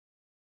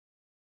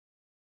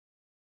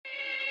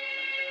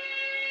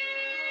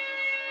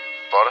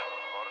Butter.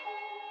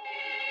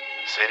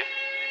 City.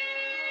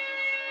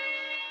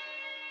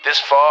 This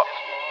far.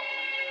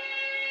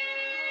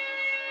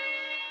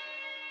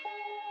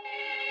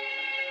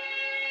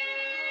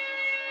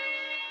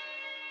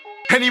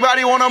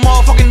 Anybody wanna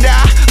motherfucking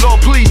die? Lord,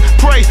 please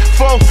pray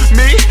for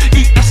me.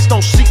 ES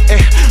don't see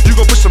it. You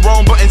gon' push the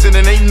wrong buttons and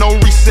it ain't no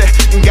reset.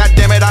 And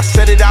goddamn it, I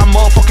said it, I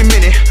motherfucking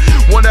meant it.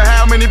 Wonder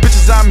how many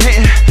bitches I'm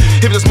hitting.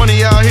 If there's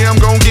money out here, I'm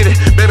gon' get it.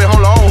 Baby,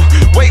 hold on.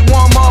 Wait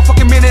one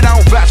motherfucking minute. I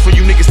don't vouch for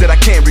you niggas that I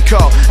can't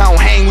recall. I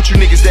don't hang with you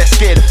niggas that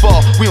scared to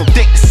fall. We don't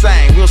think the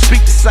same, we don't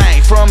speak the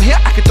same. From here,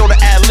 I can throw the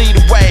ad-lead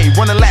away.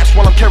 Running laps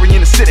while I'm carrying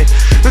the city.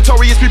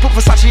 Notorious people,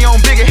 Versace on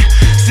Biggie.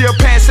 See her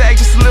pants sag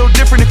just a little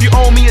different. If you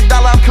owe me $1,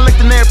 I'm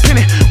collecting their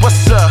penny.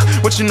 What's up?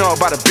 What you know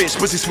about a bitch?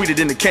 Pussy sweeter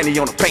than the candy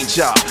on a paint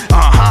job.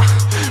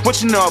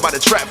 What you know about a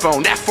trap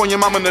phone? That phone your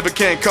mama never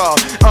can call.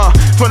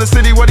 From the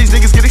city where these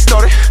niggas get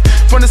started.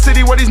 From the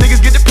city where these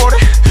niggas get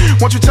deported.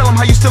 Won't you tell them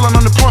how you still on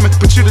unemployment?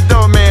 But you the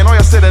dope man, all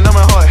y'all said that I'm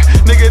in heart.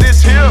 Nigga,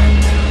 this here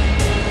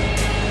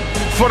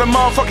for the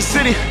motherfucking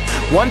city.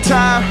 One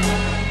time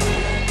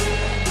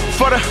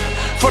for the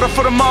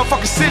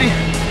motherfucking city.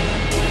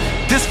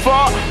 This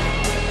far.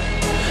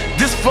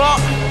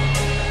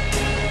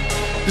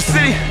 The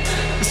city.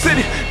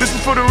 This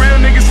is for the real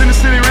niggas in the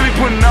city really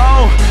putting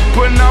on.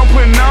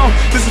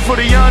 This is for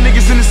the young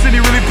niggas in the city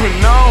really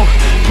putting on.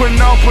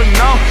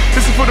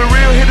 This is for the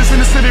real hitters in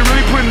the city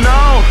really putting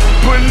on.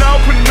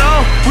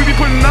 We be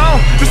putting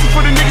on. This is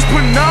for the niggas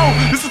putting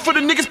on. This is for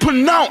the niggas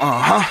putting on.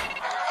 I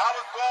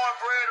was born,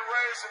 bred, and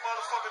raised in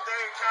motherfucking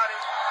Dade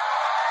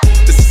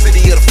County. This is the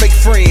city of the fake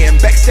friend.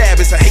 Backstab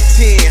is a hate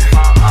 10.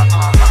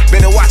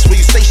 Better watch where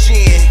you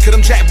station. Cause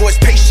them jack boys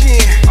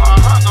patient.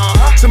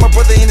 To my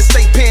brother in the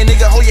state pen,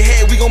 nigga, hold your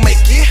head, we gon' make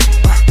it.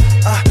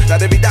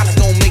 Not every dollar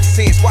gon' make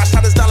sense. Watch how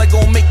this dollar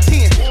gon' make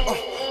 10.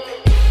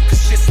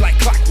 Cause shit's like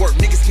clockwork.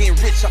 Niggas getting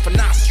rich off a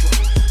nostril.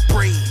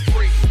 Brave,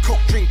 coke,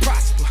 drink,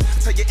 prosper.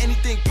 Tell you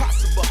anything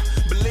possible.